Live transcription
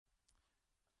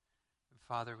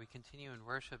Father, we continue in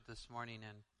worship this morning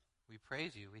and we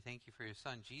praise you. We thank you for your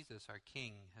Son, Jesus, our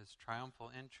King, his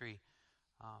triumphal entry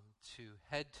to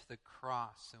head to the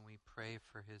cross. And we pray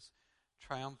for his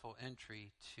triumphal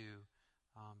entry to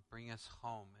bring us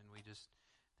home. And we just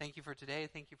thank you for today.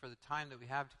 Thank you for the time that we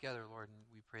have together, Lord. And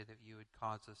we pray that you would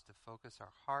cause us to focus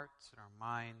our hearts and our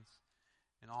minds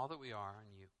and all that we are on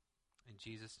you. In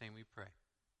Jesus' name we pray.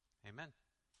 Amen.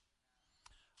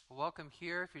 Well, welcome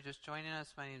here. If you're just joining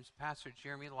us, my name is Pastor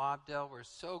Jeremy Lobdell. We're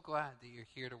so glad that you're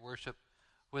here to worship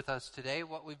with us today.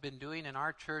 What we've been doing in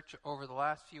our church over the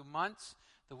last few months,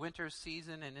 the winter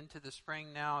season and into the spring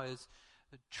now, is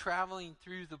traveling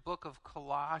through the book of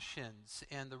Colossians.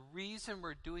 And the reason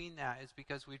we're doing that is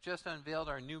because we've just unveiled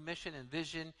our new mission and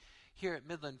vision here at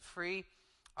Midland Free.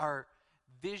 Our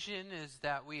vision is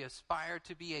that we aspire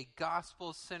to be a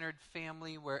gospel-centered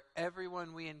family where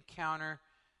everyone we encounter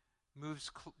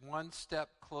moves one step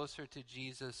closer to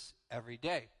Jesus every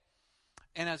day.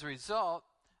 And as a result,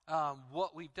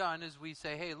 what we've done is we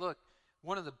say, hey, look,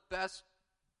 one of the best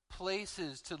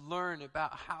places to learn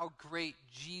about how great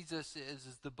Jesus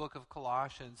is the book of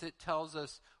Colossians. It tells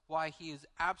us why he is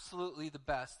absolutely the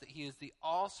best, that he is the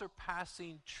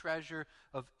all-surpassing treasure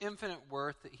of infinite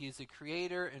worth, that he is the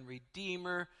creator and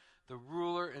redeemer, the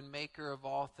ruler and maker of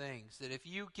all things. That if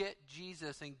you get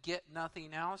Jesus and get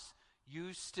nothing else,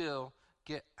 you still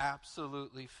get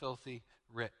absolutely filthy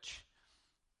rich.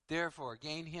 Therefore,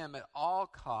 gain him at all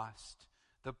cost,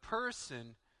 the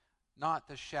person, not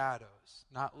the shadows,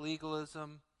 not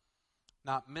legalism,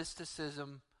 not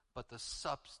mysticism, but the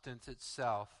substance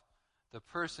itself, the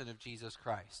person of Jesus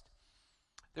Christ.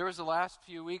 There was the last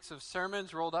few weeks of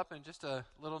sermons rolled up in just a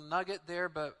little nugget there,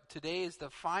 but today is the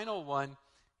final one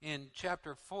in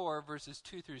chapter 4, verses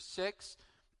 2 through 6.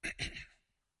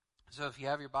 So if you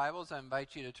have your Bibles, I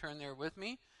invite you to turn there with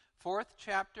me. 4th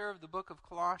chapter of the book of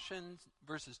Colossians,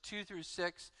 verses 2 through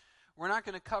 6. We're not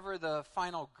going to cover the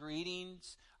final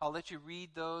greetings. I'll let you read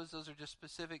those. Those are just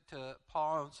specific to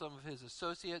Paul and some of his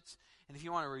associates. And if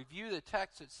you want to review the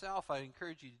text itself, I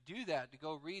encourage you to do that, to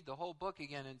go read the whole book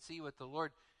again and see what the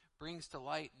Lord brings to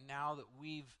light now that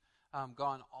we've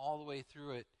gone all the way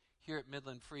through it here at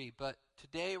Midland Free. But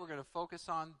today we're going to focus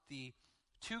on the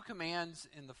two commands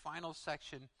in the final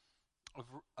section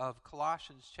of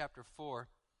Colossians chapter 4,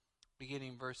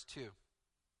 beginning verse 2. It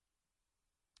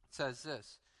says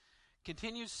this: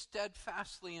 continue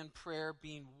steadfastly in prayer,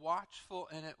 being watchful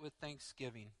in it with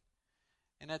thanksgiving.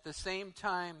 And at the same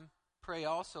time, pray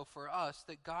also for us,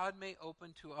 that God may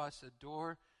open to us a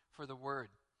door for the word,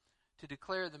 to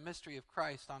declare the mystery of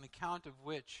Christ, on account of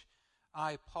which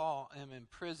I, Paul, am in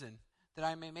prison, that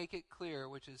I may make it clear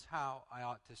which is how I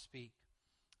ought to speak.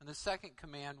 And the second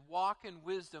command, walk in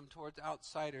wisdom towards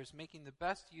outsiders, making the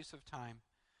best use of time.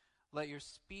 Let your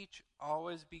speech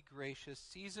always be gracious,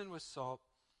 seasoned with salt,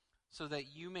 so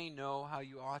that you may know how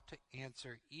you ought to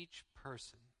answer each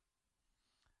person.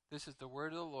 This is the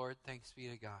word of the Lord. Thanks be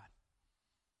to God.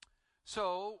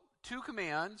 So, two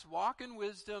commands, walk in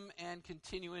wisdom and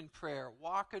continue in prayer.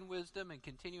 Walk in wisdom and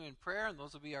continue in prayer, and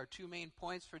those will be our two main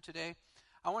points for today.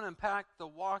 I want to unpack the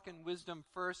walk in wisdom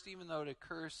first, even though it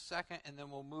occurs second, and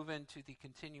then we'll move into the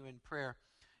continue in prayer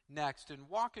next. And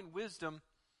walk in wisdom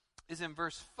is in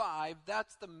verse 5.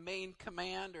 That's the main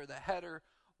command, or the header,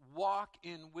 walk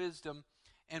in wisdom.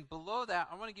 And below that,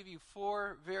 I want to give you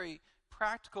 4 very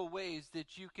practical ways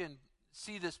that you can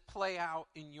see this play out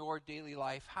in your daily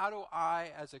life. How do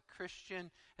I, as a Christian,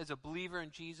 as a believer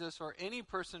in Jesus, or any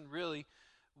person really,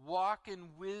 walk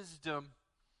in wisdom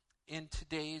in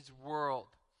today's world?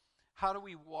 How do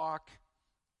we walk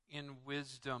in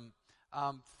wisdom?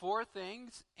 4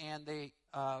 things, and they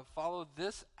follow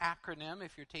this acronym.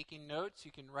 If you're taking notes,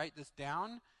 you can write this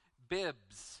down.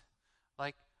 BIBS,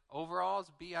 like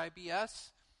overalls,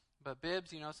 B-I-B-S, but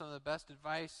bibs, some of the best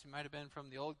advice might have been from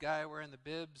the old guy wearing the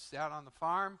bibs out on the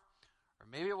farm, or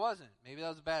maybe it wasn't. Maybe that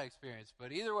was a bad experience.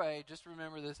 But either way, just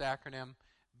remember this acronym,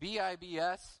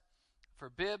 B-I-B-S, for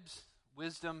bibs,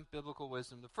 wisdom, biblical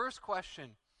wisdom. The first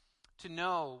question to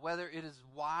know whether it is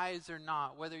wise or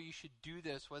not, whether you should do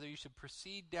this, whether you should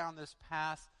proceed down this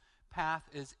path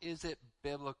is it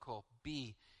biblical?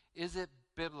 B, is it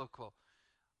biblical?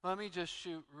 Let me just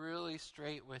shoot really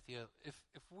straight with you. If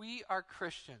we are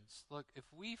Christians, look, if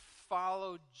we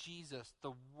follow Jesus,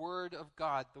 the Word of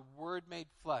God, the Word made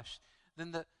flesh,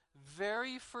 then the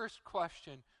very first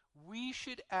question we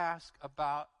should ask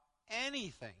about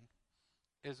anything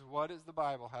is, what does the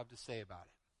Bible have to say about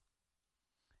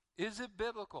it? Is it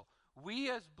biblical? We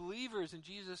as believers in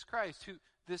Jesus Christ, who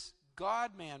this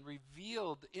God-man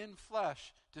revealed in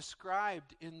flesh,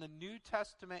 described in the New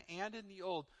Testament and in the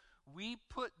Old, We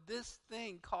put this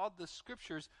thing called the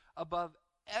Scriptures above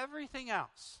everything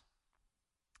else.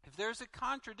 If there's a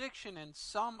contradiction in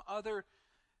some other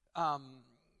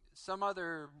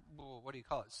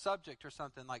subject or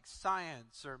something like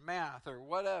science or math or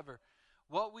whatever,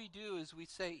 what we do is we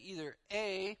say either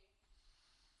A,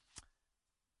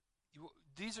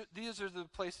 these are the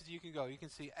places you can go. You can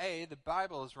see A, the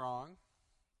Bible is wrong.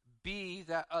 B,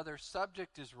 that other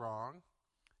subject is wrong.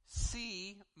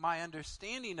 C, my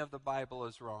understanding of the Bible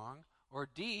is wrong. Or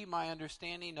D, my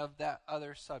understanding of that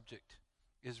other subject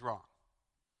is wrong.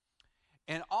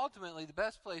 And ultimately, the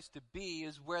best place to be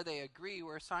is where they agree,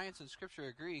 where science and Scripture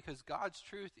agree, because God's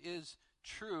truth is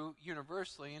true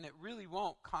universally, and it really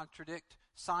won't contradict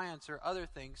science or other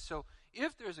things. So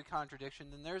if there's a contradiction,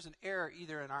 then there's an error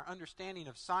either in our understanding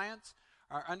of science,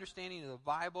 our understanding of the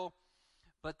Bible,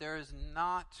 but there is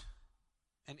not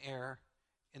an error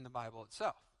in the Bible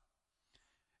itself.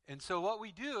 And so what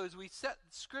we do is we set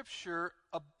Scripture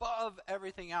above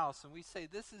everything else, and we say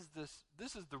this is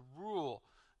the rule.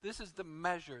 This is the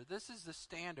measure. This is the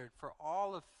standard for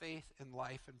all of faith and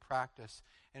life and practice.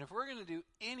 And if we're going to do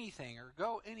anything or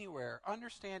go anywhere,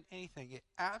 understand anything, it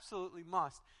absolutely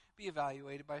must be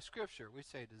evaluated by Scripture. We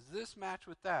say, does this match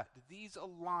with that? Do these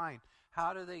align?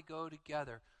 How do they go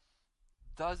together?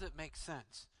 Does it make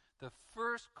sense? The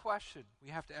first question we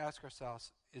have to ask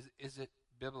ourselves is it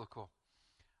biblical?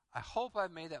 I hope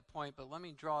I've made that point, but let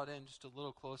me draw it in just a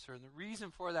little closer. And the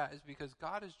reason for that is because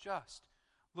God is just.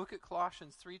 Look at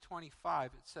Colossians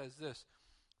 3:25. It says this,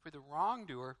 "For the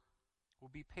wrongdoer will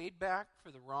be paid back for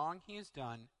the wrong he has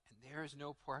done, and there is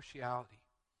no partiality."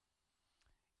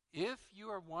 If you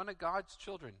are one of God's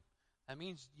children, that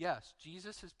means, yes,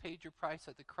 Jesus has paid your price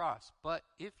at the cross. But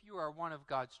if you are one of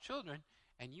God's children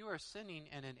and you are sinning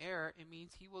and in error, it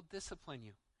means he will discipline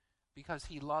you because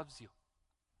he loves you.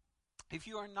 If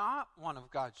you are not one of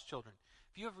God's children,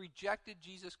 if you have rejected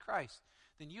Jesus Christ,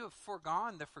 then you have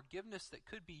foregone the forgiveness that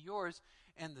could be yours,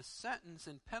 and the sentence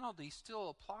and penalty still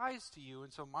applies to you.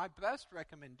 And so my best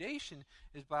recommendation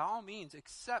is, by all means,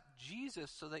 accept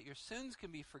Jesus so that your sins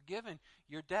can be forgiven,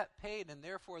 your debt paid, and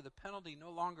therefore the penalty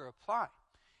no longer apply.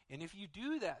 And if you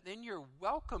do that, then you're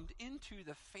welcomed into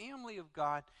the family of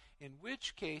God, in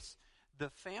which case the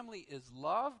family is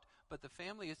loved, but the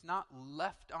family is not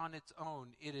left on its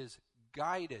own. It is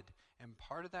guided. And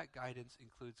part of that guidance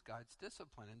includes God's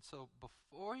discipline. And so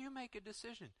before you make a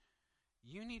decision,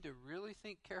 you need to really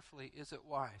think carefully, is it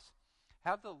wise?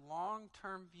 Have the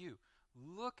long-term view.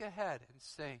 Look ahead and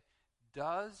say,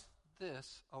 does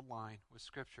this align with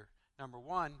Scripture? Number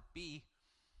one, B,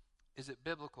 is it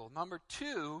biblical? Number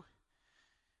two,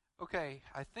 okay,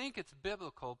 I think it's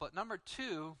biblical, but number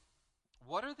two,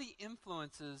 what are the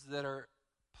influences that are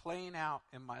playing out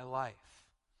in my life?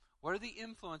 What are the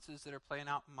influences that are playing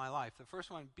out in my life? The first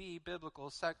one, B,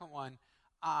 biblical. Second one,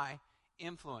 I,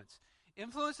 influence.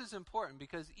 Influence is important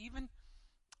because even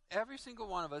every single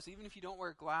one of us, even if you don't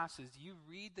wear glasses, you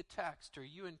read the text or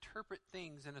you interpret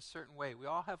things in a certain way. We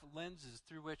all have lenses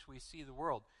through which we see the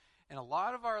world. And a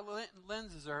lot of our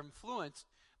lenses are influenced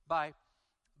by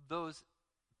those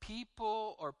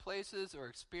people or places or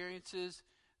experiences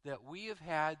that we have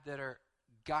had that are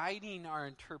guiding our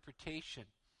interpretation.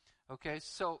 Okay,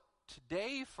 so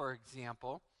today, for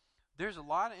example, there's a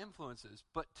lot of influences,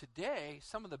 but today,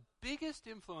 some of the biggest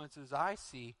influences I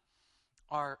see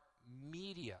are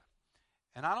media.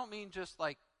 And I don't mean just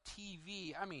like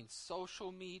TV, I mean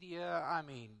social media, I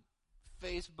mean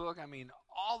Facebook, I mean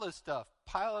all this stuff.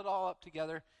 Pile it all up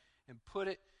together and put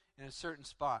it in a certain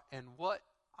spot. And what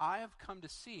I have come to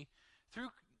see through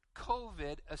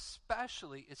COVID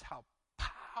especially is how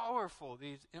powerful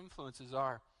these influences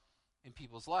are in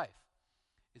people's life.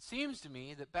 It seems to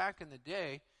me that back in the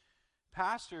day,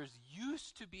 pastors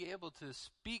used to be able to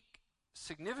speak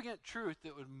significant truth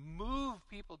that would move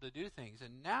people to do things.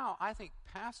 And now I think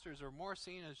pastors are more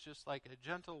seen as just like a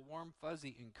gentle, warm,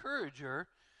 fuzzy encourager,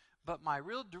 but my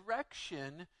real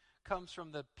direction comes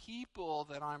from the people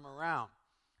that I'm around.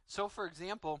 So, for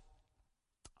example,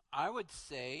 I would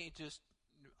say, just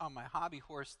on my hobby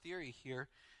horse theory here,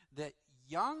 that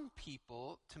young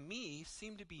people, to me,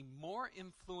 seem to be more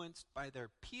influenced by their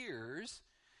peers,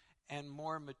 and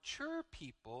more mature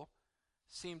people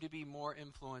seem to be more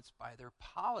influenced by their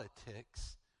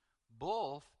politics,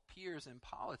 both peers and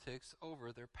politics,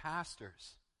 over their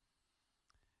pastors.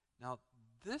 Now,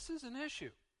 this is an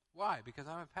issue. Why? Because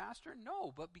I'm a pastor?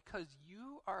 No, but because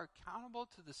you are accountable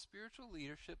to the spiritual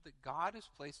leadership that God has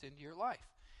placed into your life.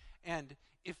 And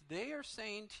if they are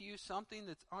saying to you something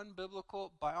that's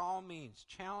unbiblical, by all means,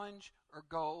 challenge or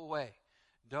go away.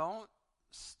 Don't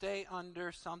stay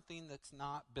under something that's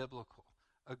not biblical.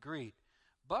 Agreed.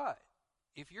 But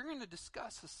if you're going to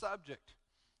discuss a subject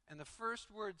and the first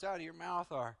words out of your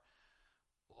mouth are,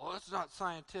 well, that's not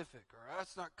scientific, or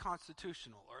that's not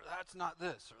constitutional, or that's not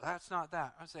this, or that's not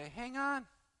that, I say, hang on.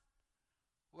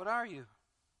 What are you?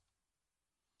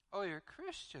 Oh, you're a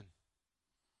Christian.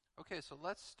 Okay, so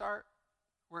let's start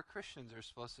where Christians are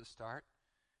supposed to start,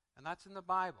 and that's in the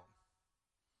Bible.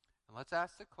 And let's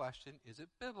ask the question, is it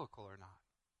biblical or not?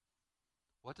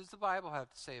 What does the Bible have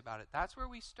to say about it? That's where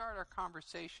we start our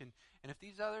conversation. And if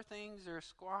these other things are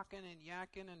squawking and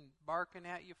yakking and barking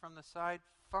at you from the side,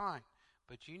 fine.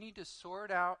 But you need to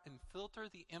sort out and filter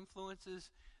the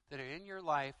influences that are in your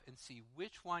life and see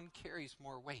which one carries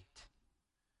more weight.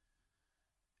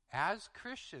 As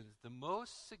Christians, the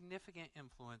most significant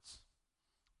influence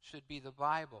should be the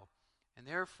Bible. And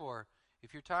therefore,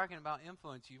 if you're talking about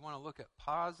influence, you want to look at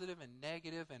positive and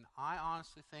negative, and I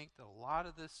honestly think that a lot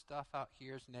of this stuff out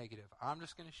here is negative. I'm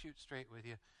just going to shoot straight with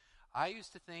you. I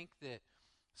used to think that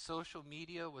social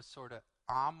media was sort of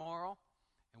amoral,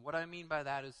 and what I mean by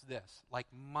that is this, like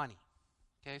money.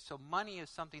 Okay, so money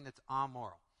is something that's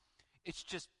amoral. It's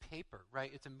just paper, right?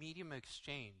 It's a medium of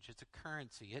exchange. It's a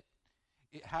currency.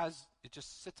 It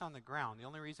just sits on the ground. The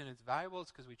only reason it's valuable is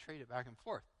because we trade it back and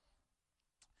forth.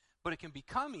 But it can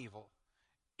become evil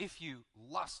if you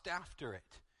lust after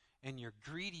it and you're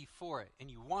greedy for it and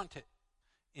you want it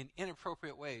in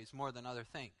inappropriate ways more than other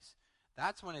things.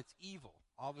 That's when it's evil.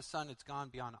 All of a sudden it's gone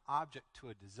beyond object to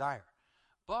a desire.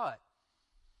 But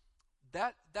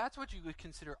that's what you would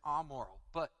consider amoral.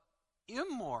 But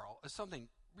immoral is something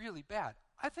really bad.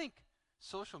 I think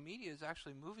social media is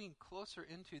actually moving closer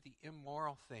into the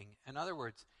immoral thing. In other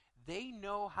words, they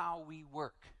know how we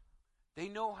work. They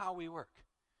know how we work.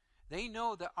 They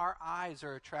know that our eyes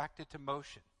are attracted to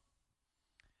motion.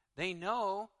 They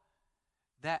know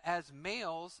that as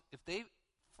males, if they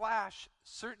flash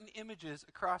certain images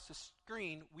across the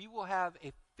screen, we will have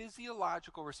a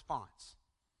physiological response.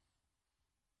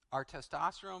 Our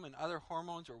testosterone and other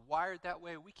hormones are wired that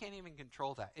way. We can't even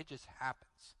control that. It just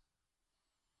happens.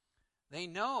 They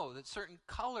know that certain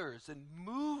colors and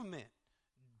movement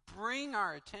bring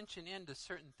our attention into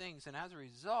certain things, and as a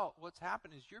result, what's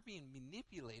happened is you're being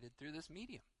manipulated through this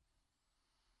medium.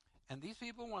 And these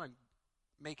people want to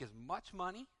make as much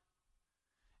money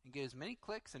and get as many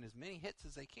clicks and as many hits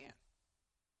as they can.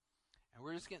 And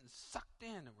we're just getting sucked in,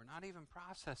 and we're not even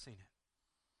processing it.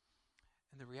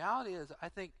 And the reality is, I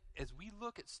think, as we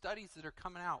look at studies that are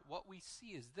coming out, what we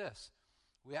see is this.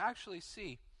 We actually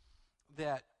see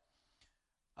that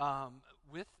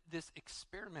with this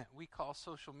experiment we call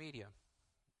social media,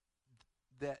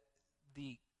 that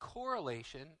the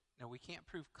correlation, now we can't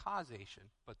prove causation,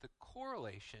 but the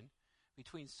correlation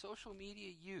between social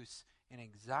media use and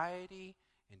anxiety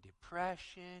and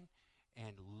depression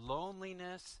and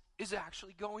loneliness is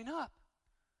actually going up.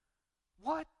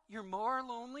 What? You're more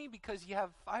lonely because you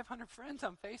have 500 friends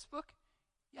on Facebook?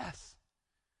 Yes,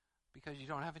 because you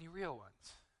don't have any real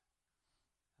ones.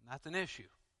 And that's an issue.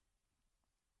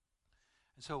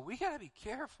 And so we got to be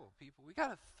careful, people. We got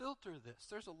to filter this.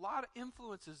 There's a lot of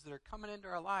influences that are coming into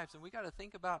our lives, and we got to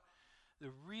think about the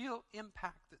real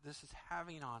impact that this is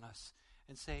having on us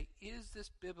and say, is this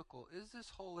biblical? Is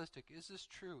this holistic? Is this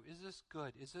true? Is this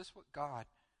good? Is this what God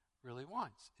really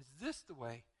wants? Is this the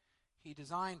way He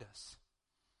designed us?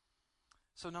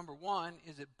 So number one,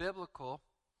 is it biblical?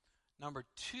 Number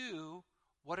two,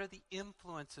 what are the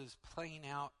influences playing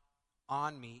out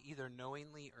on me, either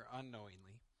knowingly or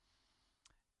unknowingly?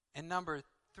 And number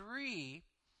three,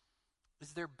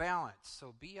 is there balance?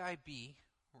 So B-I-B,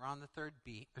 we're on the third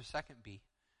B, or second B,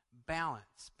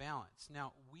 balance, balance.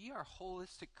 Now, we are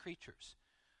holistic creatures.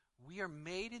 We are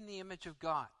made in the image of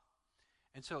God.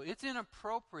 And so it's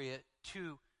inappropriate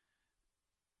to,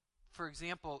 for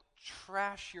example,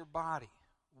 trash your body.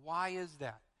 Why is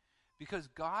that? Because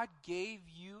God gave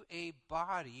you a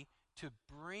body to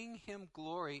bring Him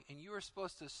glory, and you are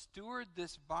supposed to steward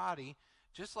this body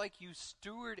just like you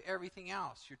steward everything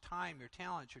else, your time, your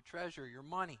talents, your treasure, your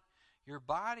money. Your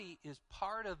body is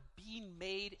part of being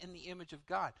made in the image of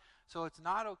God. So it's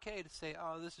not okay to say,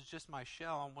 oh, this is just my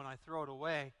shell, and when I throw it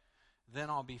away, then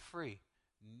I'll be free.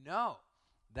 No.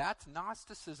 That's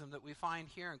Gnosticism that we find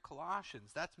here in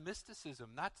Colossians. That's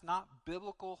mysticism. That's not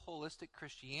biblical, holistic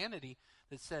Christianity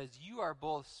that says you are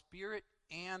both spirit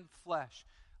and flesh.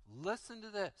 Listen to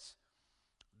this.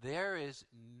 There is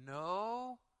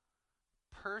no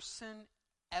person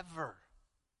ever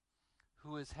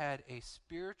who has had a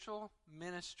spiritual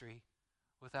ministry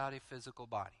without a physical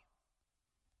body.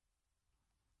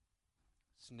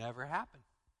 It's never happened.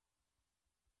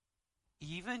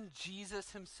 Even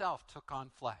Jesus Himself took on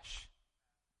flesh.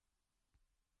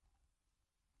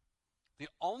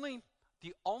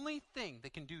 The only thing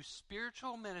that can do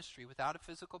spiritual ministry without a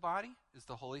physical body is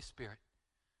the Holy Spirit.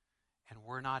 And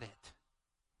we're not it.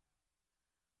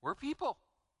 We're people.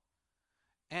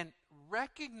 And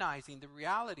recognizing the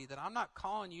reality that I'm not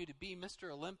calling you to be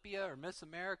Mr. Olympia or Miss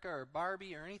America or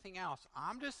Barbie or anything else.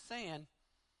 I'm just saying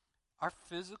our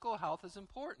physical health is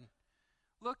important.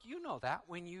 Look, you know that.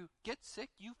 When you get sick,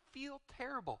 you feel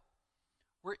terrible.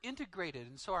 We're integrated.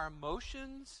 And so our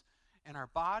emotions and our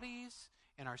bodies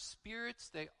and our spirits,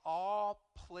 they all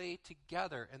play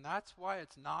together. And that's why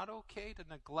it's not okay to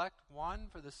neglect one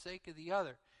for the sake of the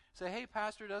other. Say, hey,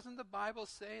 Pastor, doesn't the Bible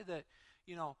say that,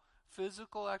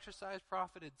 physical exercise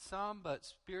profited some, but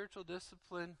spiritual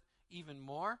discipline even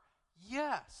more?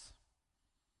 Yes.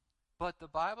 But the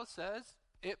Bible says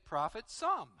it profits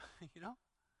some,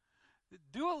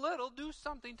 Do a little, do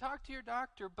something, talk to your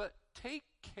doctor, but take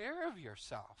care of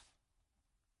yourself.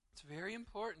 It's very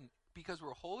important because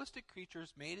we're holistic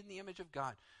creatures made in the image of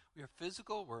God. We are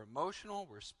physical, we're emotional,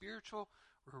 we're spiritual,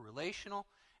 we're relational.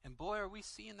 And boy, are we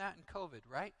seeing that in COVID,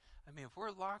 right? I mean, if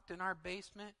we're locked in our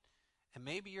basement, and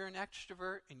maybe you're an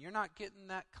extrovert and you're not getting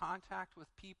that contact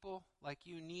with people like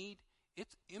you need,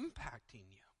 it's impacting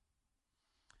you.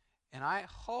 And I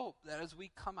hope that as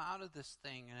we come out of this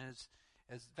thing, and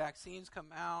as vaccines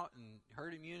come out and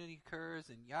herd immunity occurs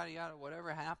and yada yada,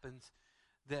 whatever happens,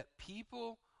 that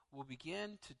people will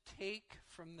begin to take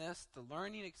from this the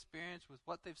learning experience with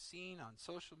what they've seen on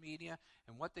social media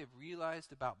and what they've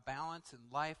realized about balance in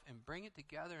life and bring it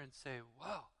together and say,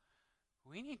 whoa,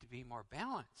 we need to be more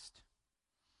balanced.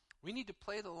 We need to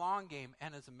play the long game.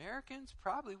 And as Americans,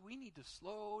 probably we need to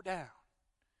slow down.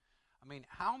 I mean,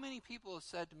 how many people have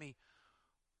said to me,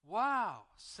 wow,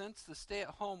 since the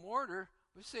stay-at-home order,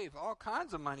 we save all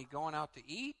kinds of money going out to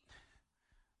eat.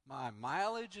 My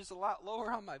mileage is a lot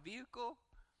lower on my vehicle.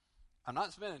 I'm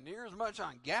not spending near as much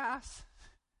on gas.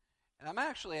 And I'm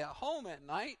actually at home at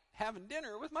night having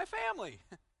dinner with my family.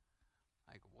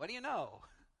 Like, what do you know?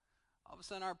 All of a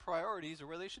sudden our priorities are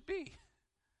where they should be.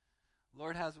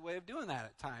 Lord has a way of doing that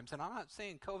at times. And I'm not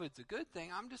saying COVID's a good thing.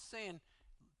 I'm just saying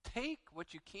take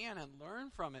what you can and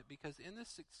learn from it, because in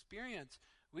this experience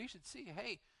we should see,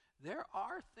 hey, there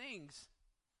are things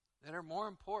that are more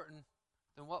important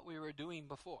than what we were doing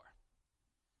before.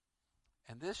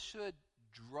 And this should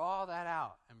draw that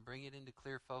out and bring it into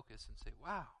clear focus and say,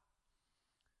 wow,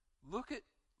 look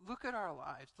at our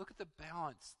lives. Look at the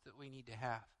balance that we need to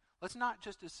have. Let's not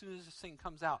just as soon as this thing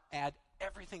comes out add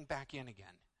everything back in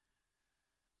again.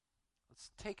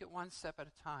 Let's take it one step at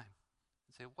a time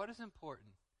and say, what is important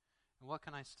and what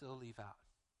can I still leave out?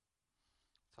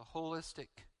 It's a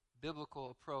holistic, biblical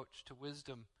approach to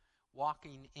wisdom,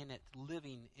 walking in it,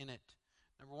 living in it.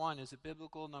 Number one, is it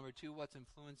biblical? Number two, what's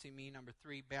influencing me? Number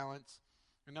three, balance.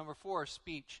 And number four,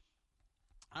 speech.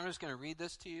 I'm just going to read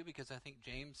this to you because I think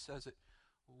James says it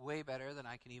way better than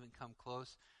I can even come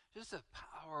close. Just the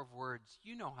power of words.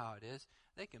 You know how it is.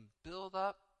 They can build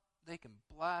up, they can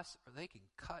bless, or they can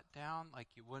cut down like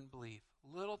you wouldn't believe.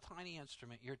 Little tiny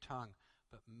instrument, your tongue,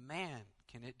 but man,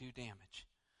 can it do damage.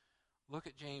 Look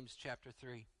at James chapter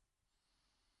 3.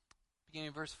 Beginning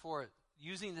in verse 4,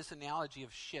 using this analogy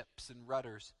of ships and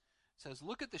rudders, it says,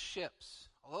 look at the ships.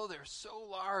 Although they're so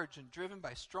large and driven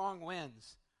by strong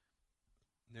winds,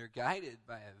 they're guided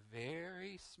by a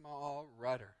very small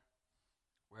rudder,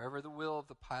 wherever the will of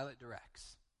the pilot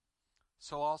directs.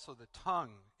 So also the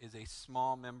tongue is a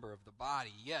small member of the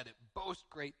body, yet it boasts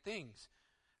great things.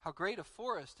 How great a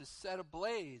forest is set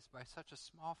ablaze by such a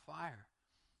small fire.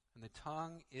 And the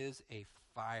tongue is a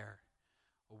fire,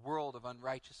 a world of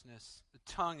unrighteousness. The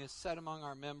tongue is set among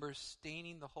our members,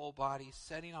 staining the whole body,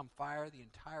 setting on fire the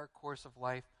entire course of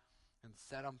life, and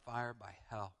set on fire by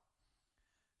hell.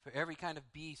 For every kind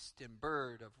of beast and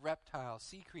bird, of reptile,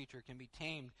 sea creature can be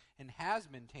tamed and has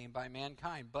been tamed by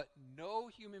mankind, but no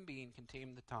human being can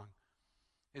tame the tongue.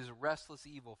 It is a restless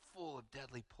evil, full of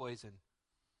deadly poison.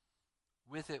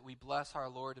 With it we bless our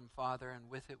Lord and Father,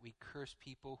 and with it we curse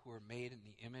people who are made in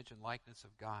the image and likeness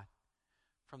of God.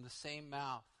 From the same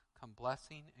mouth come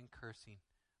blessing and cursing.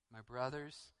 My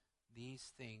brothers,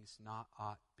 these things not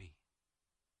ought be.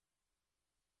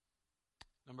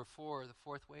 Number four, the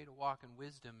fourth way to walk in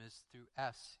wisdom is through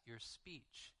S, your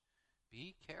speech.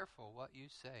 Be careful what you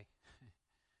say.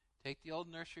 Take the old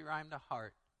nursery rhyme to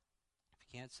heart. If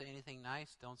you can't say anything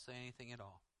nice, don't say anything at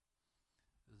all.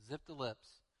 Zip the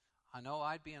lips. I know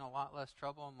I'd be in a lot less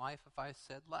trouble in life if I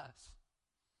said less.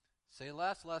 Say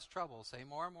less, less trouble. Say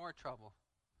more, more trouble.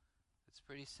 It's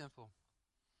pretty simple.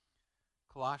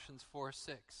 Colossians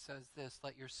 4:6 says this,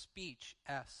 let your speech,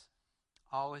 S,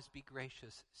 always be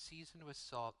gracious, seasoned with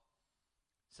salt,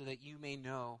 so that you may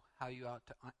know how you ought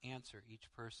to answer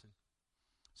each person.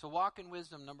 So walk in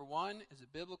wisdom. Number 1, is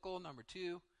it biblical? Number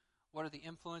 2, what are the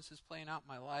influences playing out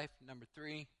in my life? Number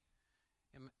 3,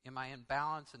 am I in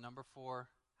balance? And number 4,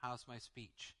 how's my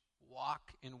speech?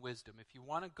 Walk in wisdom. If you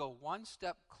want to go one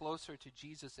step closer to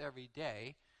Jesus every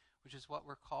day, which is what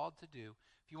we're called to do,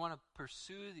 if you want to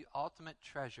pursue the ultimate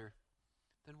treasure,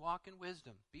 then walk in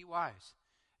wisdom. Be wise.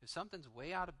 If something's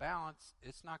way out of balance,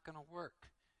 it's not going to work.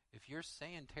 If you're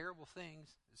saying terrible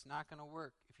things, it's not going to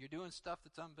work. If you're doing stuff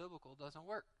that's unbiblical, it doesn't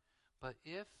work. But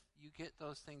if you get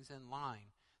those things in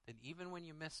line, then even when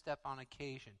you misstep on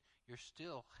occasion, you're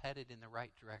still headed in the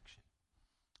right direction.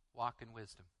 Walk in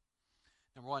wisdom.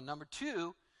 Number 1. Number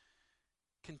 2,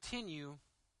 continue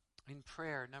in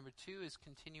prayer. Number 2 is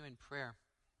continue in prayer.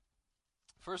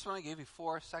 First one I gave you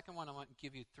 4. Second one I want to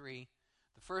give you 3.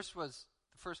 The first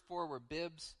 4 were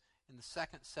bibs. In the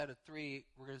second set of 3,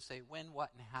 we're going to say when, what,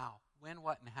 and how. When,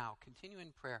 what, and how. Continue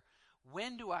in prayer.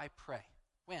 When do I pray?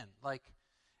 When? Like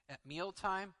at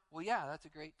mealtime? Well, yeah, that's a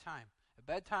great time. At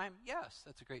bedtime? Yes,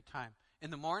 that's a great time.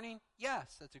 In the morning?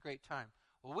 Yes, that's a great time.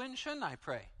 Well, when shouldn't I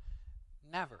pray?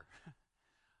 Never.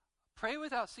 Pray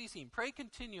without ceasing. Pray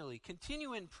continually.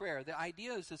 Continue in prayer. The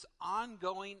idea is this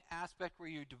ongoing aspect where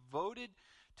you're devoted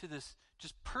to this,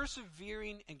 just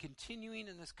persevering and continuing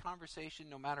in this conversation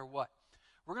no matter what.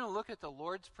 We're going to look at the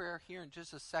Lord's Prayer here in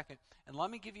just a second, and let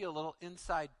me give you a little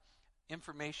inside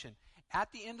information.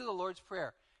 At the end of the Lord's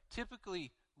Prayer,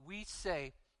 typically we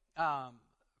say,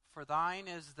 for thine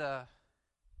is the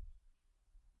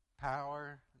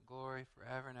power and glory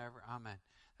forever and ever. Amen.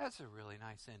 That's a really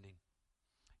nice ending.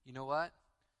 You know what?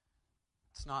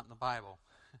 It's not in the Bible.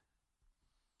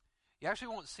 You actually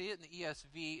won't see it in the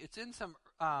ESV. It's in some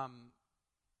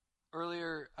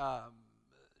earlier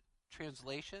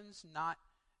translations, not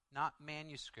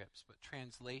manuscripts, but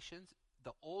translations.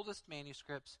 The oldest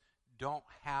manuscripts don't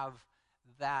have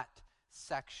that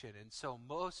section. And so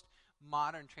most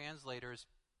modern translators,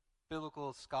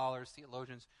 biblical scholars,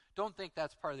 theologians, don't think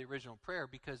that's part of the original prayer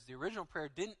because the original prayer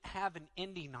didn't have an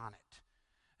ending on it.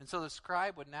 And so the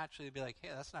scribe would naturally be like, hey,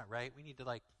 that's not right. We need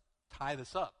to tie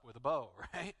this up with a bow,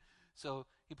 right? So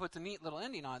he puts a neat little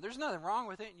ending on it. There's nothing wrong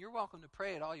with it, and you're welcome to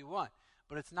pray it all you want,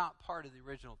 but it's not part of the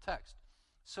original text.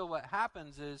 So what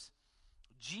happens is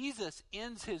Jesus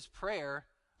ends his prayer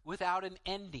without an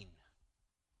ending.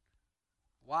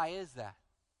 Why is that?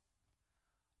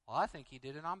 Well, I think he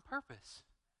did it on purpose.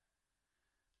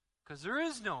 Because there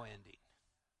is no ending.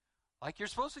 Like you're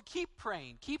supposed to keep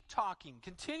praying, keep talking,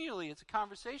 continually. It's a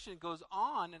conversation. It goes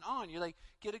on and on. You're like,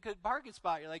 get a good parking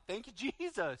spot. You're like, thank you,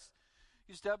 Jesus.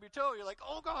 You stub your toe. You're like,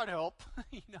 oh, God, help.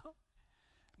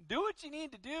 Do what you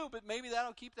need to do, but maybe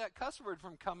that'll keep that cuss word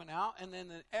from coming out. And then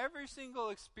in every single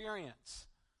experience,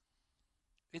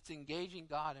 it's engaging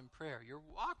God in prayer. You're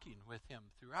walking with him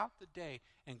throughout the day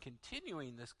and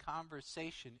continuing this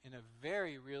conversation in a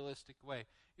very realistic way.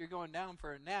 You're going down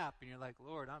for a nap and you're like,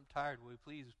 Lord, I'm tired. Will you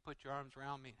please put your arms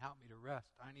around me and help me to rest?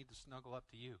 I need to snuggle up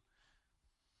to you.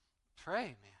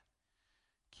 Pray, man.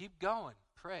 Keep going.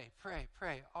 Pray, pray,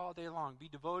 pray all day long. Be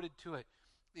devoted to it.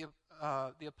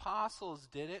 The apostles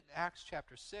did it. Acts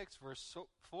chapter 6, verse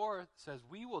 4 says,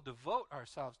 we will devote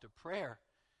ourselves to prayer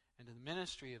and to the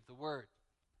ministry of the word.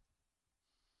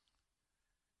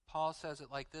 Paul says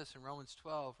it like this in Romans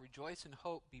 12, rejoice in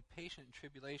hope, be patient in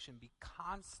tribulation, be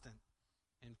constant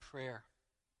in prayer.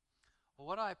 Well,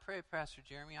 what do I pray, Pastor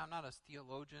Jeremy? I'm not a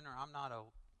theologian or I'm not a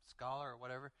scholar or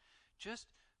whatever. Just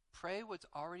pray what's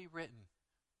already written.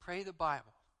 Pray the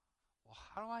Bible. Well,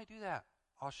 how do I do that?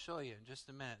 I'll show you in just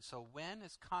a minute. So when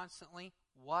is constantly,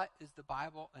 what is the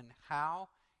Bible, and how?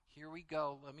 Here we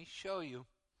go. Let me show you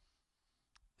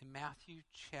in Matthew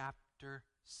chapter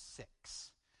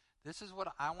 6. This is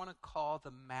what I want to call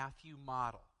the Matthew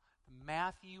model. The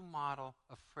Matthew model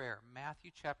of prayer. Matthew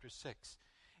chapter 6.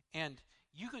 And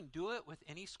you can do it with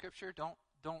any scripture.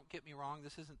 Don't get me wrong.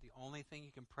 This isn't the only thing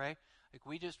you can pray. Like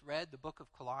we just read the book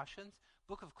of Colossians.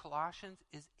 Book of Colossians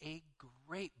is a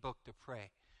great book to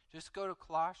pray. Just go to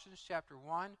Colossians chapter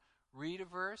 1, read a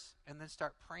verse, and then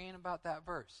start praying about that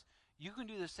verse. You can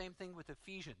do the same thing with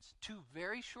Ephesians. 2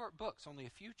 very short books, only a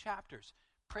few chapters.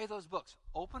 Pray those books.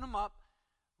 Open them up,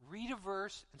 read a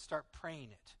verse, and start praying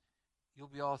it. You'll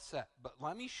be all set. But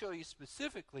let me show you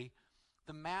specifically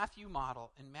the Matthew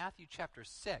model in Matthew chapter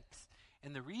 6.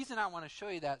 And the reason I want to show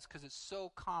you that is because it's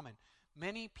so common.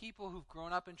 Many people who've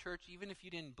grown up in church, even if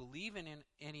you didn't believe in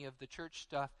any of the church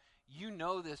stuff, you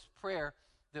know this prayer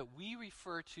that we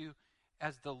refer to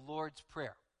as the Lord's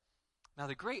Prayer. Now,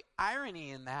 the great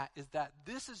irony in that is that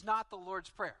this is not the Lord's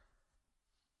Prayer.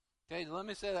 Okay, let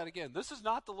me say that again. This is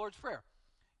not the Lord's Prayer.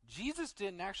 Jesus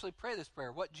didn't actually pray this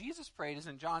prayer. What Jesus prayed is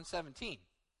in John 17.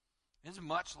 It's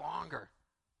much longer.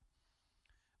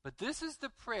 But this is the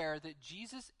prayer that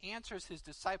Jesus answers his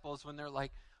disciples when they're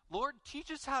like, Lord,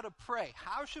 teach us how to pray.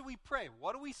 How should we pray?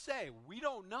 What do we say? We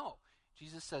don't know.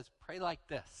 Jesus says, pray like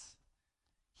this.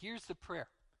 Here's the prayer.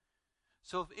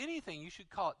 So if anything, you should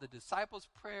call it the disciples'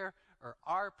 prayer or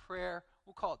our prayer.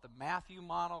 We'll call it the Matthew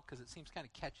model because it seems kind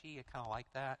of catchy. I kind of like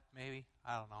that, maybe.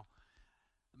 I don't know.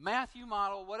 The Matthew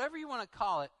model, whatever you want to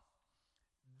call it,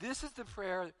 this is the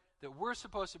prayer that we're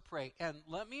supposed to pray. And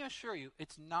let me assure you,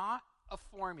 it's not a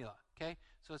formula, okay?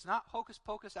 So it's not hocus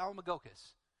pocus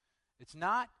almagocus. It's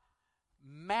not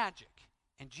magic.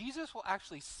 And Jesus will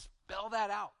actually spell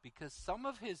that out because some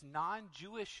of his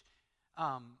non-Jewish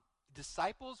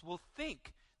disciples will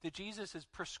think that Jesus is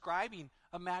prescribing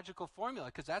a magical formula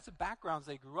because that's the backgrounds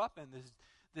they grew up in,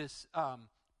 this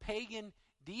pagan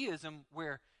deism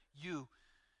where you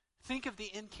think of the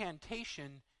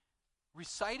incantation,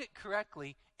 recite it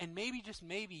correctly, and maybe, just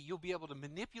maybe, you'll be able to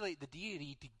manipulate the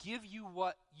deity to give you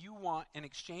what you want in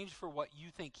exchange for what you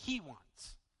think he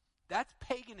wants. That's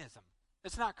paganism.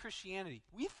 That's not Christianity.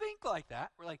 We think like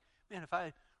that. We're like, man, if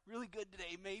I'm really good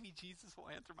today, maybe Jesus will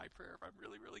answer my prayer if I'm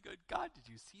really, really good. God, did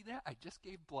you see that? I just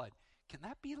gave blood. Can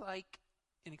that be like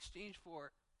in exchange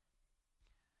for...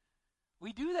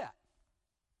 We do that.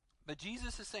 But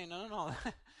Jesus is saying, no.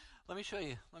 Let me show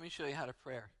you. Let me show you how to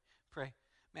pray.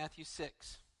 Matthew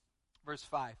 6, verse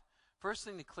 5. First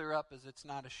thing to clear up is it's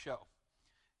not a show.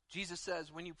 Jesus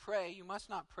says, when you pray, you must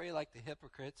not pray like the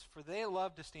hypocrites, for they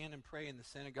love to stand and pray in the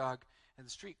synagogue and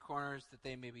the street corners that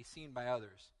they may be seen by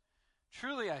others.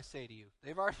 Truly, I say to you,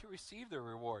 they've already received their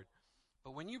reward.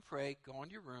 But when you pray, go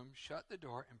into your room, shut the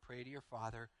door, and pray to your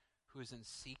Father who is in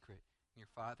secret. And your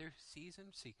Father who sees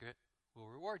in secret will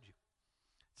reward you.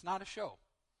 It's not a show.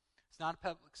 It's not a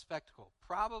public spectacle.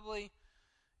 Probably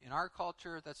in our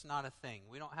culture, that's not a thing.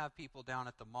 We don't have people down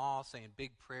at the mall saying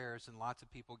big prayers and lots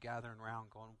of people gathering around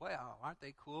going, well, aren't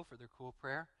they cool for their cool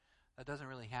prayer? That doesn't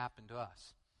really happen to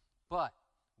us. But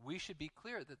we should be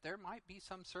clear that there might be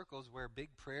some circles where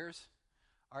big prayers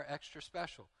are extra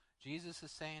special. Jesus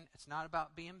is saying it's not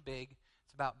about being big,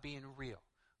 it's about being real.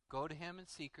 Go to him in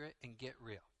secret and get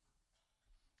real.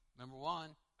 Number 1,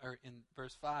 or in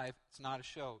verse 5, it's not a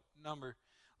show.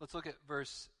 Let's look at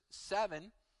verse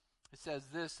 7. It says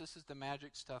this is the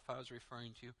magic stuff I was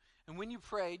referring to. And when you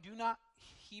pray, do not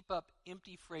heap up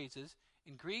empty phrases.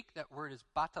 In Greek, that word is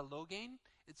batalogein.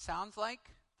 It sounds like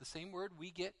the same word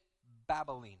we get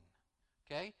babbling.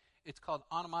 Okay? It's called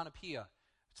onomatopoeia.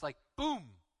 It's like boom,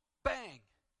 bang,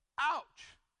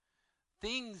 ouch.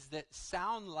 Things that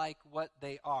sound like what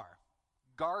they are.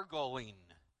 Gargling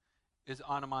is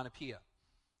onomatopoeia.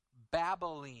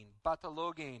 Babbling,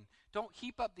 batalogein. Don't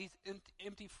heap up these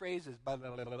empty phrases,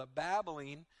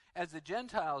 babbling, as the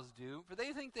Gentiles do, for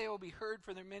they think they will be heard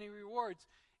for their many rewards.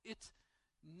 It's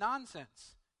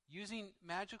nonsense. Using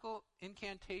magical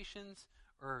incantations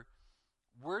or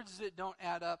words that don't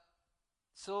add up,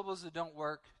 syllables that don't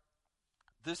work.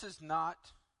 This is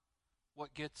not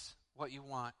what gets what you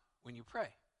want when you pray.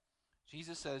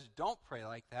 Jesus says, don't pray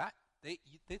like that. They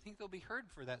think they'll be heard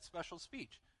for that special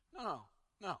speech. No.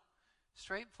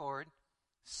 Straightforward,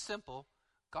 simple.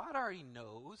 God already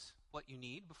knows what you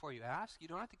need before you ask. You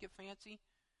don't have to get fancy.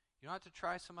 You don't have to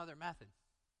try some other method.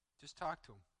 Just talk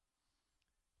to him.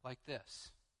 Like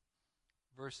this.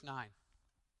 Verse 9.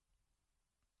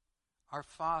 Our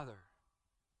Father,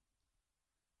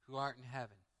 who art in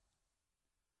heaven,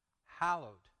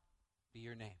 hallowed be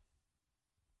your name.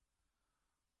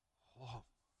 Whoa.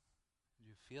 Did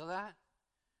you feel that?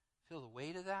 Feel the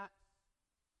weight of that?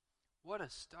 What a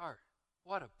start.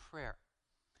 What a prayer.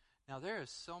 Now, there is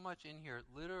so much in here.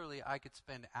 Literally, I could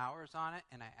spend hours on it,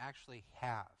 and I actually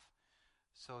have.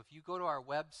 So if you go to our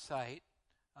website,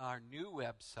 our new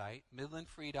website,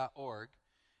 midlandfree.org,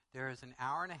 there is an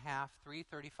hour and a half,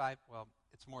 335, well,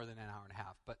 it's more than an hour and a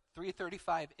half, but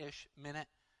 335-ish minute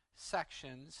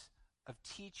sections of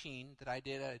teaching that I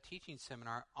did at a teaching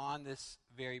seminar on this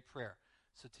very prayer.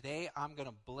 So today, I'm going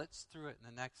to blitz through it in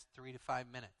the next 3 to 5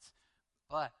 minutes.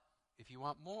 But if you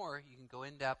want more, you can go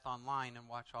in-depth online and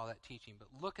watch all that teaching. But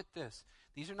look at this.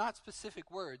 These are not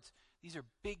specific words. These are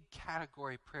big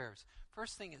category prayers.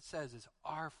 First thing it says is,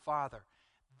 Our Father.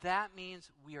 That means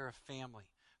we are a family.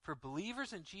 For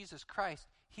believers in Jesus Christ,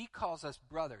 he calls us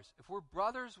brothers. If we're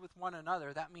brothers with one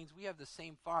another, that means we have the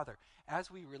same Father. As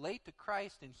we relate to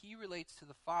Christ and he relates to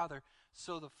the Father,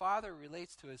 so the Father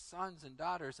relates to his sons and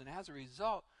daughters. And as a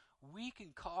result, we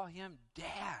can call him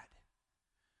Dad.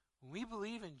 When we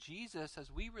believe in Jesus,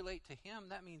 as we relate to him,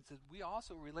 that means that we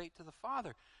also relate to the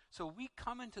Father. So we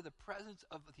come into the presence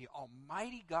of the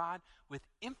Almighty God with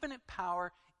infinite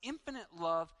power, infinite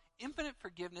love, infinite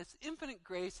forgiveness, infinite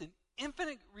grace, and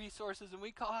infinite resources, and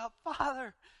we call out,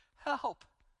 Father, help.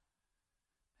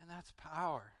 And that's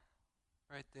power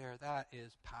right there. That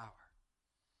is power.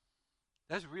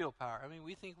 That's real power. I mean,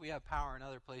 we think we have power in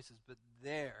other places, but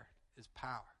there is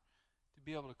power to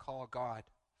be able to call God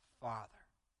Father.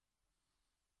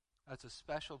 That's a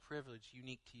special privilege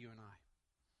unique to you and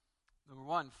I. Number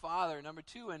one, Father. Number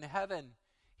two, in heaven,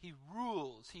 he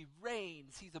rules, he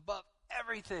reigns, he's above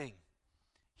everything.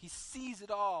 He sees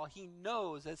it all. He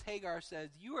knows, as Hagar says,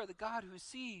 you are the God who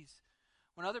sees.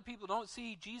 When other people don't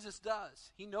see, Jesus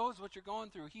does. He knows what you're going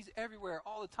through. He's everywhere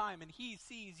all the time, and he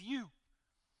sees you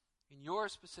in your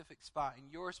specific spot, in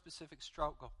your specific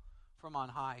struggle from on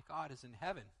high. God is in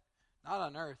heaven, not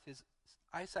on earth. His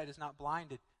eyesight is not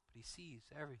blinded, but he sees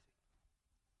everything.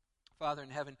 Father in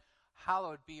heaven,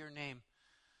 hallowed be your name.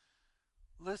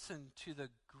 Listen to the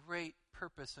great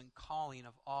purpose and calling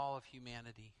of all of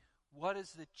humanity. What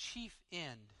is the chief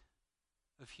end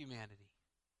of humanity?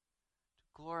 To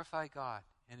glorify God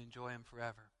and enjoy him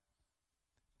forever.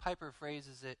 Piper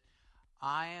phrases it,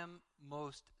 I am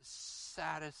most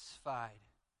satisfied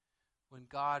when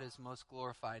God is most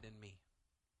glorified in me.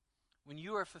 When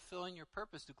you are fulfilling your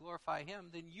purpose to glorify him,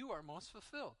 then you are most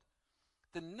fulfilled.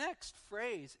 The next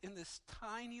phrase in this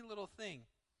tiny little thing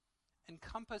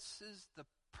encompasses the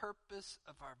purpose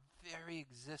of our very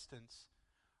existence,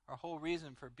 our whole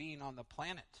reason for being on the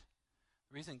planet.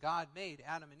 The reason God made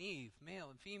Adam and Eve, male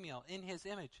and female, in his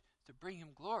image, to bring him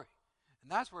glory.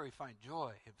 And that's where we find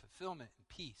joy and fulfillment and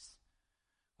peace.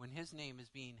 When his name is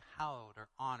being hallowed or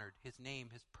honored, his name,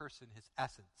 his person, his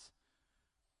essence.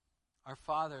 Our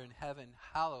Father in heaven,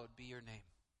 hallowed be your name.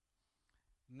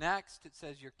 Next, it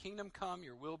says, your kingdom come,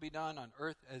 your will be done on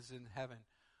earth as in heaven.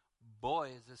 Boy,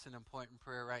 is this an important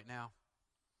prayer right now.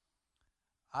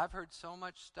 I've heard so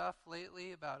much stuff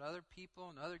lately about other people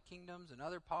and other kingdoms and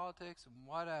other politics and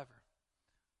whatever.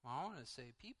 Well, I want to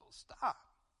say, people, stop.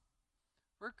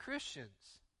 We're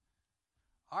Christians.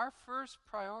 Our first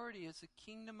priority is the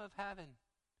kingdom of heaven,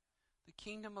 the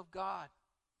kingdom of God.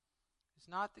 It's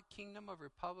not the kingdom of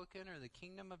Republican or the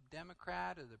kingdom of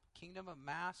Democrat or the kingdom of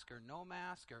mask or no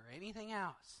mask or anything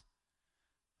else.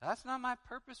 That's not my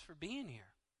purpose for being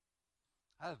here.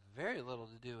 I have very little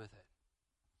to do with it.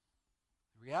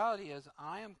 The reality is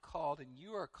I am called, and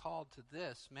you are called to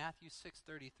this, Matthew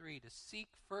 6:33, to seek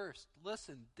first.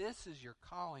 Listen, this is your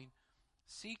calling.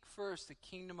 Seek first the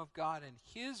kingdom of God and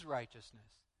his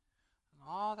righteousness. And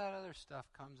all that other stuff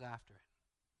comes after it.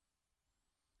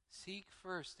 Seek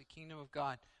first the kingdom of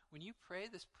God. When you pray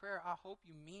this prayer, I hope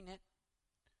you mean it.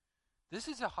 This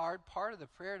is a hard part of the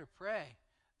prayer to pray.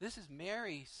 This is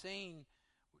Mary saying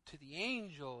to the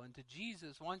angel and to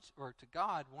Jesus once, or to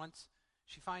God once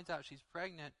she finds out she's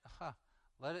pregnant,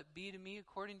 let it be to me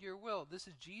according to your will. This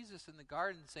is Jesus in the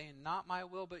garden saying, not my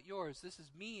will but yours. This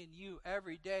is me and you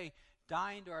every day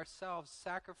dying to ourselves,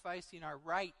 sacrificing our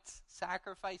rights,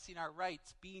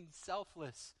 being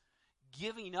selfless,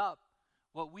 giving up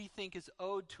what we think is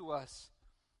owed to us,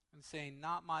 and saying,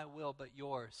 not my will but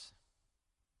yours.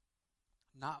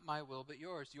 Not my will but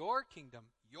yours. Your kingdom,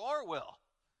 your will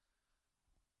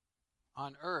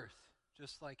on earth,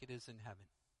 just like it is in heaven.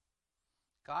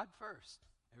 God first,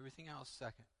 everything else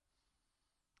second.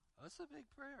 That's a big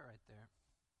prayer right there.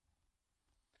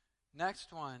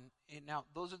 Next one, now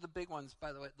those are the big ones,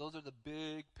 by the way. Those are the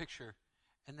big picture.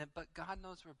 But God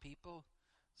knows we're people,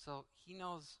 so he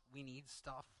knows we need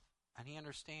stuff, and he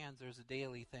understands there's a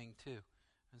daily thing too.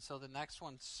 And so the next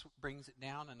one brings it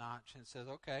down a notch and says,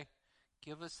 okay,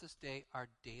 give us this day our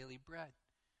daily bread.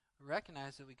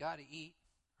 Recognize that we got to eat.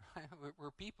 Right?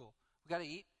 We're people. We got to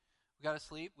eat. We got to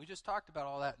sleep. We just talked about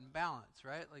all that in balance,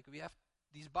 right? Like we have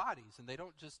these bodies, and they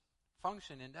don't just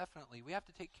function indefinitely. We have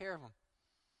to take care of them.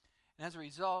 And as a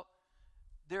result,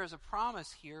 there is a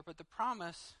promise here, but the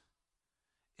promise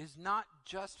is not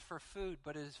just for food,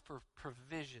 but it is for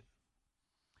provision.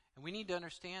 And we need to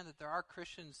understand that there are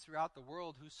Christians throughout the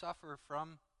world who suffer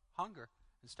from hunger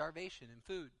and starvation and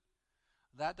food.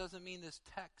 That doesn't mean this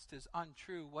text is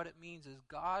untrue. What it means is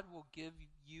God will give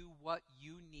you what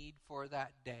you need for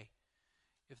that day.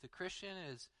 If the Christian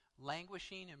is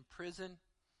languishing in prison,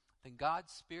 then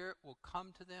God's Spirit will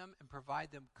come to them and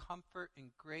provide them comfort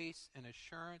and grace and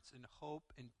assurance and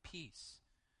hope and peace.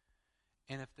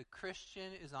 And if the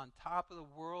Christian is on top of the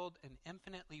world and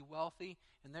infinitely wealthy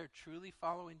and they're truly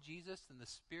following Jesus, then the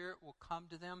Spirit will come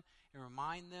to them and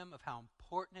remind them of how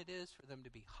important it is for them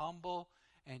to be humble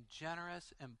and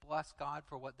generous and bless God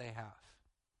for what they have.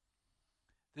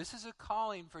 This is a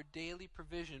calling for daily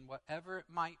provision, whatever it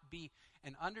might be.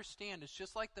 And understand, it's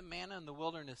just like the manna in the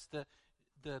wilderness.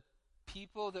 The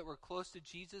people that were close to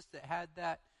Jesus that had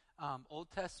that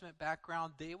Old Testament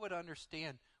background, they would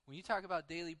understand. When you talk about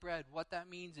daily bread, what that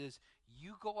means is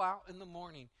you go out in the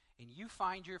morning and you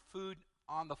find your food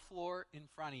on the floor in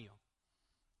front of you.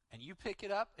 And you pick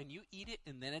it up and you eat it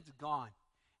and then it's gone.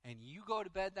 And you go to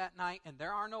bed that night and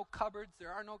there are no cupboards,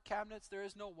 there are no cabinets, there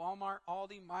is no Walmart,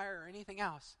 Aldi, Meijer, or anything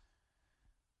else.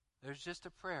 There's just a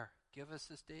prayer. Give us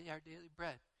this day our daily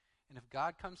bread. And if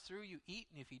God comes through, you eat,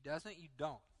 and if he doesn't, you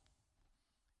don't.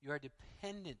 You are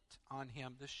dependent on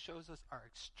him. This shows us our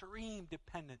extreme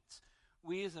dependence.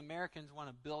 We as Americans want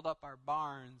to build up our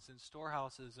barns and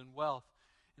storehouses and wealth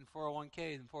and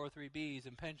 401ks and 403bs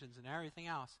and pensions and everything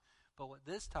else. But what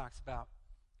this talks about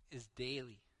is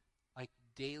daily, like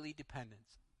daily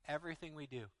dependence. Everything we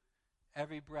do,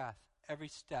 every breath, every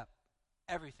step,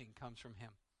 everything comes from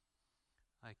him.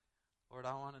 Like, Lord,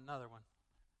 I want another one.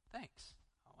 Thanks.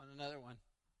 I want another one.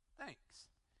 Thanks.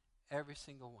 Every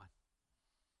single one.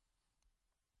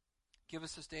 Give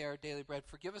us this day our daily bread.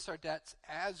 Forgive us our debts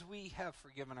as we have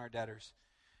forgiven our debtors.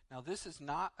 Now, this is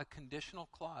not a conditional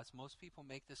clause. Most people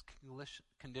make this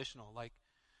conditional. Like,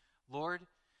 Lord,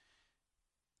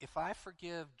 if I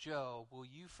forgive Joe, will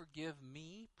you forgive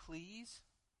me, please?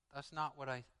 That's not what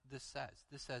this says.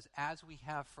 This says, as we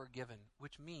have forgiven,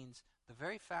 which means the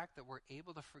very fact that we're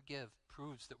able to forgive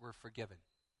proves that we're forgiven.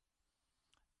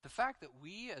 The fact that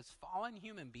we as fallen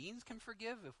human beings can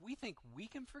forgive, if we think we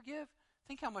can forgive,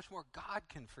 think how much more God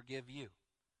can forgive you.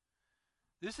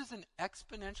 This is an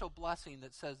exponential blessing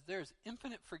that says there's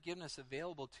infinite forgiveness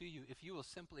available to you if you will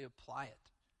simply apply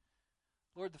it.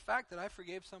 Lord, the fact that I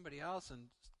forgave somebody else and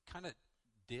kind of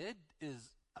did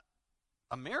is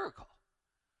a miracle.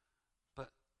 But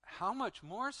how much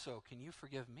more so can you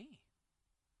forgive me?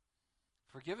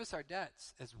 Forgive us our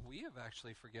debts as we have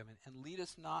actually forgiven, and lead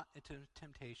us not into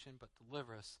temptation, but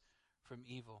deliver us from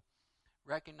evil.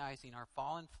 Recognizing our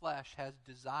fallen flesh has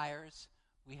desires,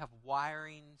 we have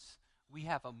wirings, we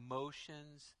have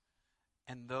emotions,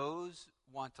 and those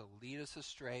want to lead us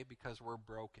astray because we're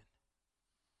broken.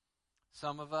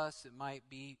 Some of us, it might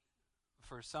be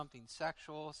for something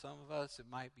sexual. Some of us, it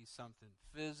might be something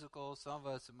physical. Some of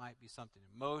us, it might be something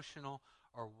emotional,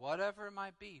 or whatever it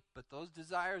might be. But those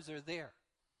desires are there.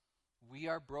 We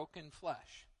are broken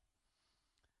flesh.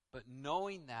 But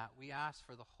knowing that, we ask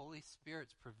for the Holy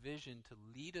Spirit's provision to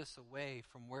lead us away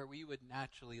from where we would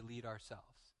naturally lead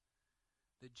ourselves.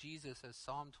 That Jesus, as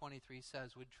Psalm 23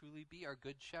 says, would truly be our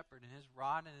good shepherd, and his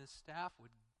rod and his staff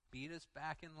would beat us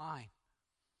back in line.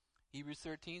 Hebrews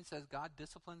 13 says God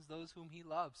disciplines those whom he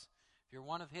loves. If you're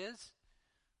one of his,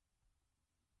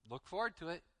 look forward to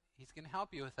it. He's going to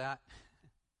help you with that.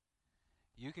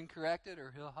 You can correct it,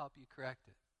 or he'll help you correct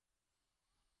it.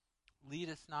 Lead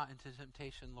us not into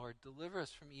temptation, Lord. Deliver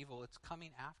us from evil. It's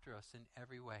coming after us in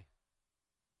every way.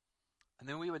 And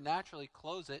then we would naturally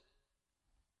close it,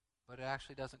 but it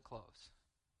actually doesn't close.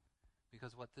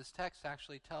 Because what this text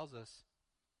actually tells us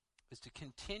is to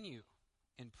continue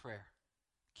in prayer.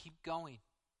 Keep going.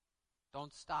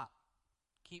 Don't stop.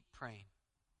 Keep praying.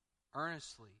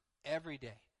 Earnestly, every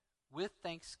day, with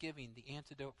thanksgiving, the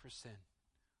antidote for sin,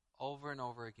 over and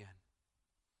over again.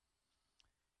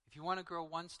 If you want to grow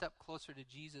one step closer to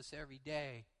Jesus every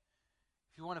day,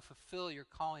 if you want to fulfill your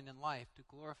calling in life to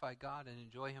glorify God and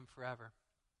enjoy him forever,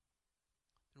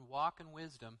 then walk in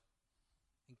wisdom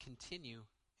and continue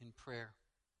in prayer.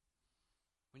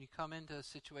 When you come into a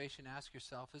situation, ask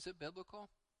yourself, is it biblical?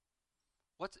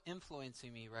 What's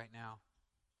influencing me right now?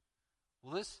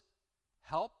 Will this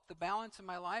help the balance in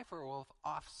my life, or will it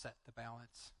offset the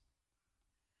balance?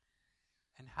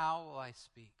 And how will I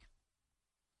speak?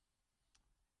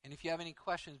 And if you have any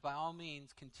questions, by all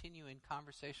means, continue in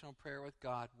conversational prayer with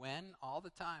God. When? All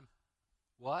the time.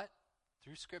 What?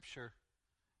 Through Scripture.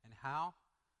 And how?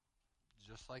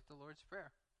 Just like the Lord's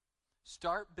Prayer.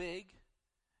 Start big,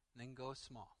 and then go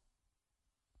small.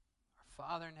 Our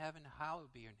Father in heaven,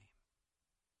 hallowed be your name.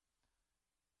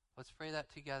 Let's pray that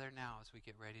together now as we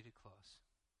get ready to close.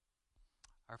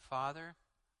 Our Father,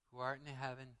 who art in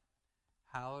heaven,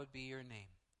 hallowed be your name.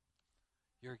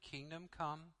 Your kingdom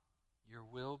come, your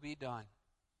will be done,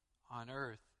 on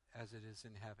earth as it is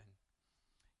in heaven.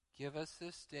 Give us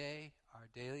this day our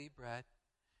daily bread,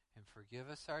 and forgive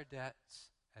us our debts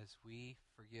as we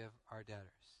forgive our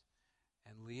debtors.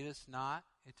 And lead us not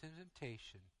into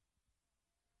temptation.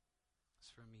 It's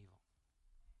from evil.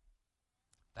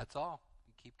 That's all.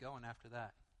 You keep going after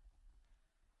that.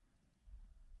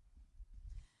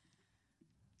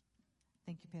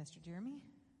 Thank you, Pastor Jeremy.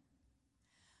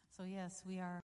 So yes, we are